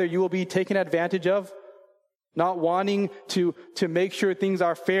about whether you will be taken advantage of, not wanting to make sure things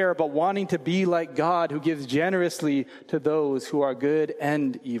are fair, but wanting to be like God who gives generously to those who are good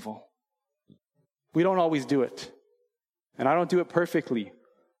and evil. We don't always do it. And I don't do it perfectly.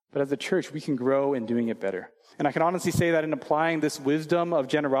 But as a church, we can grow in doing it better. And I can honestly say that in applying this wisdom of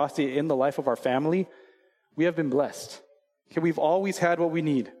generosity in the life of our family, we have been blessed. Okay, we've always had what we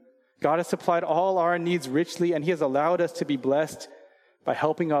need. God has supplied all our needs richly, and he has allowed us to be blessed by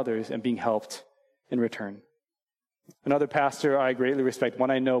helping others and being helped in return. Another pastor I greatly respect, one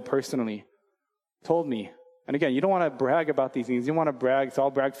I know personally, told me, and again, you don't want to brag about these things. You don't want to brag, so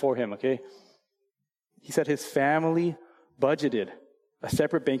I'll brag for him, okay? He said his family budgeted a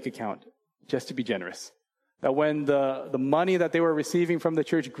separate bank account just to be generous. That when the money that they were receiving from the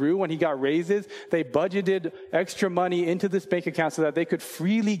church grew, when he got raises, they budgeted extra money into this bank account so that they could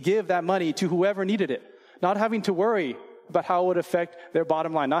freely give that money to whoever needed it, not having to worry about how it would affect their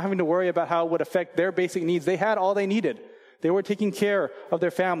bottom line, not having to worry about how it would affect their basic needs. They had all they needed. They were taking care of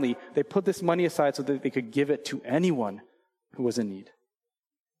their family. They put this money aside so that they could give it to anyone who was in need.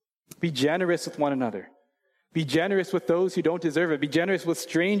 Be generous with one another. Be generous with those who don't deserve it. Be generous with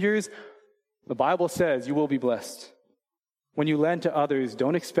strangers. The Bible says you will be blessed. When you lend to others,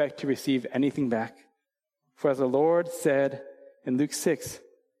 don't expect to receive anything back. For as the Lord said in Luke 6,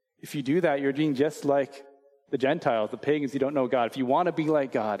 if you do that, you're being just like the Gentiles, the pagans who don't know God. If you want to be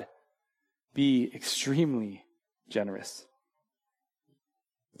like God, be extremely generous.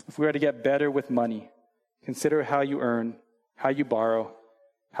 If we are to get better with money, consider how you earn, how you borrow,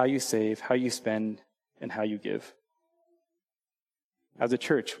 how you save, how you spend, and how you give. As a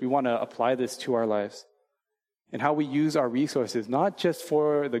church, we want to apply this to our lives and how we use our resources, not just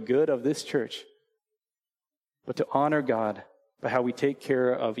for the good of this church, but to honor God by how we take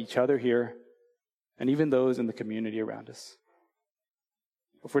care of each other here and even those in the community around us.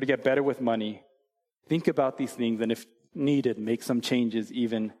 If we're to get better with money, think about these things, and if needed, make some changes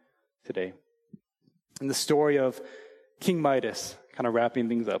even today. In the story of King Midas, kind of wrapping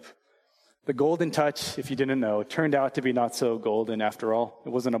things up, the golden touch, if you didn't know, turned out to be not so golden after all. It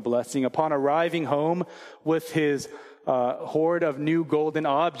wasn't a blessing. Upon arriving home with his hoard of new golden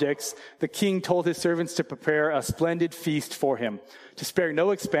objects, the king told his servants to prepare a splendid feast for him, to spare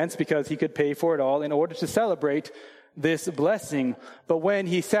no expense because he could pay for it all in order to celebrate this blessing. But when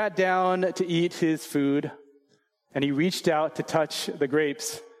he sat down to eat his food and he reached out to touch the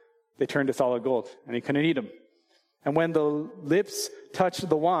grapes, they turned to solid gold and he couldn't eat them. And when the lips touched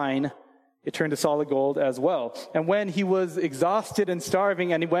the wine, it turned to solid gold as well. And when he was exhausted and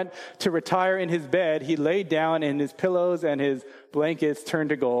starving and he went to retire in his bed, he laid down and his pillows and his blankets turned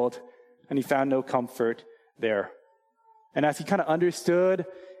to gold, and he found no comfort there. And as he kind of understood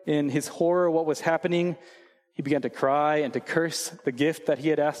in his horror what was happening, he began to cry and to curse the gift that he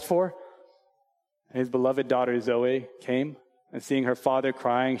had asked for. And his beloved daughter Zoe came, and seeing her father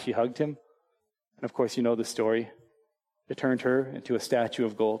crying, she hugged him. And of course, you know the story. It turned her into a statue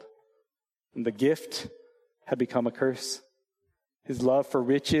of gold. And the gift had become a curse. His love for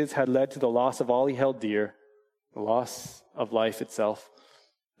riches had led to the loss of all he held dear, the loss of life itself.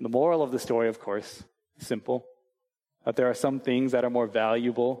 And the moral of the story, of course, is simple, that there are some things that are more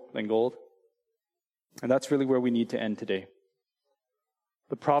valuable than gold. And that's really where we need to end today.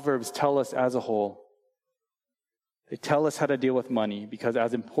 the Proverbs tell us as a whole. They tell us how to deal with money because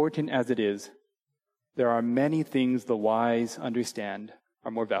as important as it is, there are many things the wise understand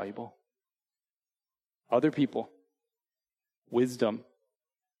are more valuable. Other people, wisdom,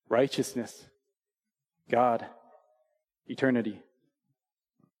 righteousness, God, eternity.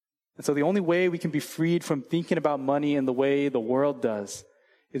 And so the only way we can be freed from thinking about money in the way the world does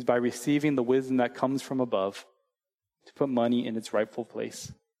is by receiving the wisdom that comes from above to put money in its rightful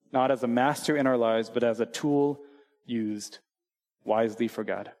place, not as a master in our lives, but as a tool used wisely for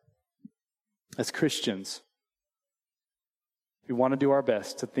God. As Christians, we want to do our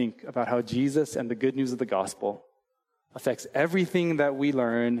best to think about how Jesus and the good news of the gospel affects everything that we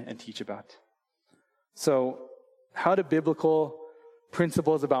learn and teach about. So, how do biblical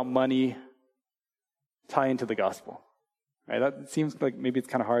principles about money tie into the gospel? Right? That seems like maybe it's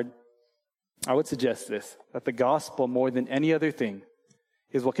kind of hard. I would suggest this, that the gospel, more than any other thing,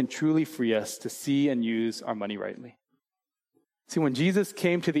 is what can truly free us to see and use our money rightly. See, when Jesus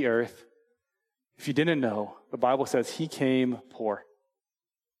came to the earth, if you didn't know, the Bible says he came poor.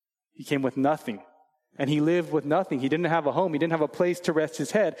 He came with nothing. And he lived with nothing. He didn't have a home. He didn't have a place to rest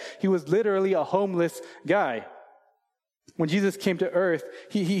his head. He was literally a homeless guy. When Jesus came to earth,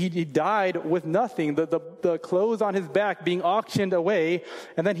 he died with nothing, the clothes on his back being auctioned away,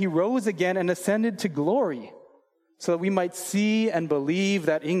 and then he rose again and ascended to glory so that we might see and believe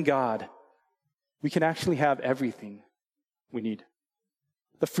that in God, we can actually have everything we need.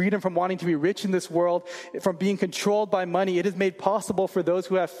 The freedom from wanting to be rich in this world, from being controlled by money, it is made possible for those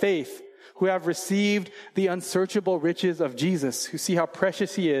who have faith, who have received the unsearchable riches of Jesus, who see how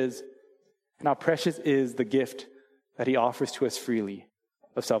precious he is and how precious is the gift that he offers to us freely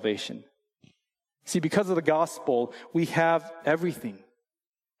of salvation. See, because of the gospel, we have everything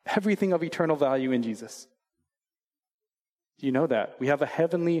of eternal value in Jesus. Do you know that? We have a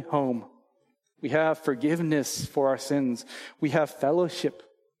heavenly home. We have forgiveness for our sins. We have fellowship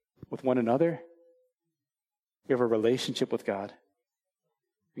with one another. We have a relationship with God.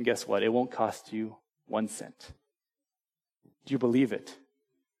 And guess what? It won't cost you 1 cent. Do you believe it?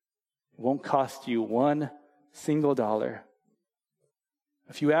 It won't cost you $1 single dollar.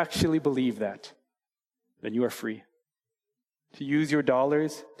 If you actually believe that, then you are free to use your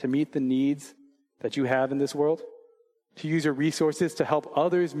dollars to meet the needs that you have in this world, to use your resources to help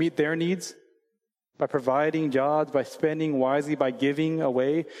others meet their needs by providing jobs, by spending wisely, by giving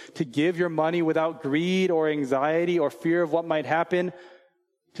away, to give your money without greed or anxiety or fear of what might happen,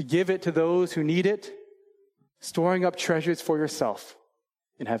 to give it to those who need it, storing up treasures for yourself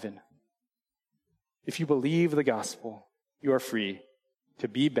in heaven. If you believe the gospel, you are free to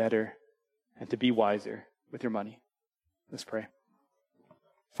be better and to be wiser with your money. Let's pray.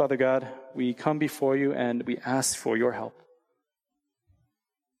 Father God, we come before you and we ask for your help.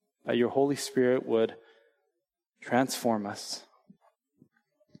 That your Holy Spirit would transform us.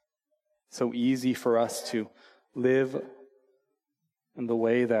 So easy for us to live in the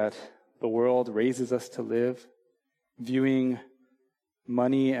way that the world raises us to live, viewing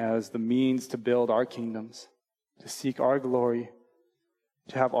money as the means to build our kingdoms, to seek our glory,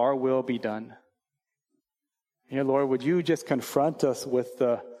 to have our will be done. Here, Lord, would you just confront us with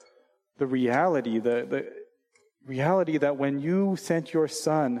the reality, the reality that when you sent your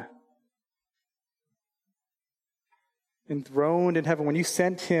Son enthroned in heaven, when you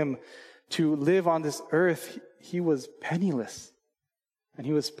sent him to live on this earth, he was penniless and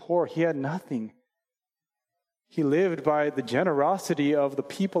he was poor. He had nothing. He lived by the generosity of the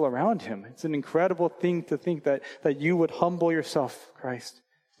people around him. It's an incredible thing to think that you would humble yourself, Christ,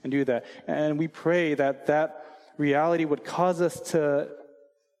 and do that. And we pray that reality would cause us to,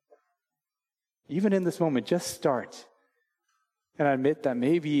 even in this moment, just start and admit that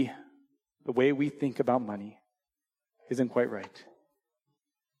maybe the way we think about money isn't quite right.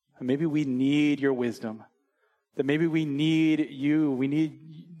 And maybe we need your wisdom. That maybe we need you. We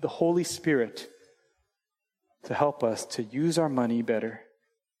need the Holy Spirit to help us to use our money better.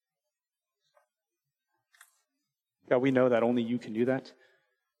 God, we know that only you can do that.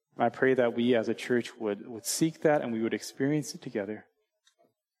 And I pray that we as a church would seek that and we would experience it together.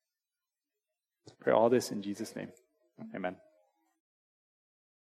 I pray all this in Jesus' name. Amen.